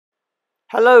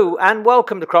Hello and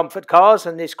welcome to Cromford Cars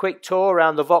and this quick tour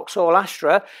around the Vauxhall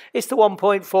Astra. It's the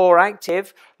 1.4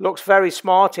 active, looks very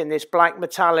smart in this black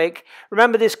metallic.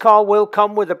 Remember, this car will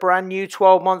come with a brand new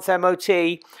 12-month MOT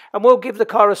and we'll give the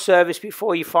car a service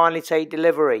before you finally take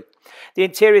delivery. The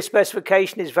interior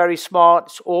specification is very smart.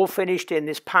 It's all finished in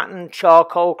this patterned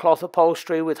charcoal cloth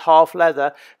upholstery with half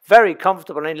leather, very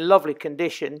comfortable and in lovely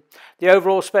condition. The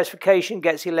overall specification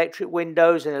gets electric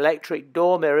windows and electric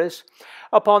door mirrors.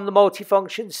 Upon the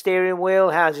multifunction steering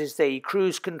wheel houses the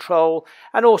cruise control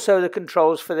and also the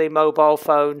controls for the mobile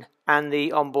phone and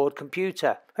the onboard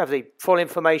computer. We have the full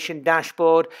information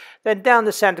dashboard. Then down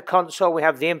the center console we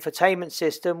have the infotainment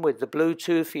system with the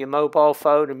Bluetooth for your mobile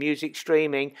phone and music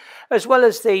streaming, as well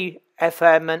as the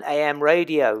FM and AM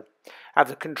radio. Have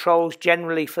the controls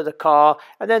generally for the car,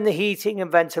 and then the heating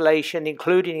and ventilation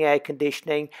including air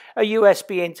conditioning, a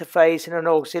USB interface and an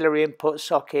auxiliary input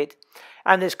socket,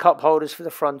 and there's cup holders for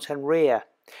the front and rear.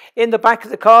 In the back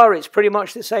of the car it's pretty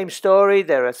much the same story.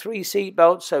 There are 3 seat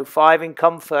belts, so 5 in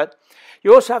comfort.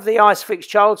 You also have the ISOFIX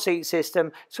child seat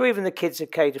system, so even the kids are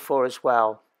catered for as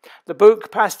well. The boot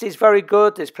capacity is very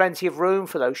good. There's plenty of room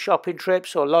for those shopping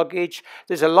trips or luggage.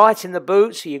 There's a light in the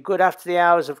boot, so you're good after the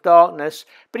hours of darkness.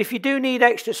 But if you do need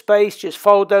extra space, just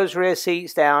fold those rear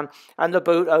seats down and the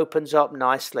boot opens up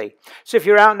nicely. So if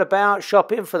you're out and about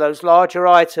shopping for those larger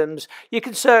items, you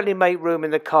can certainly make room in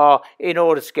the car in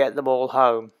order to get them all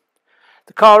home.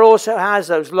 The car also has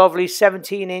those lovely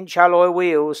 17-inch alloy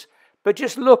wheels, but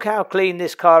just look how clean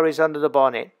this car is under the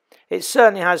bonnet. It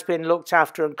certainly has been looked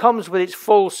after and comes with its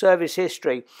full service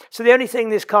history. So the only thing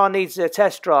this car needs is a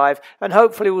test drive, and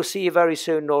hopefully we'll see you very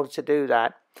soon in order to do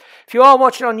that. If you are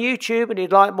watching on YouTube and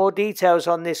you'd like more details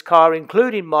on this car,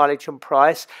 including mileage and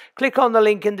price, click on the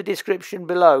link in the description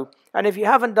below. And if you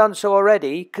haven't done so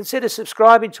already, consider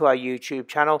subscribing to our YouTube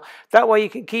channel. That way you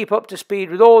can keep up to speed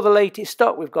with all the latest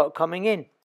stock we've got coming in.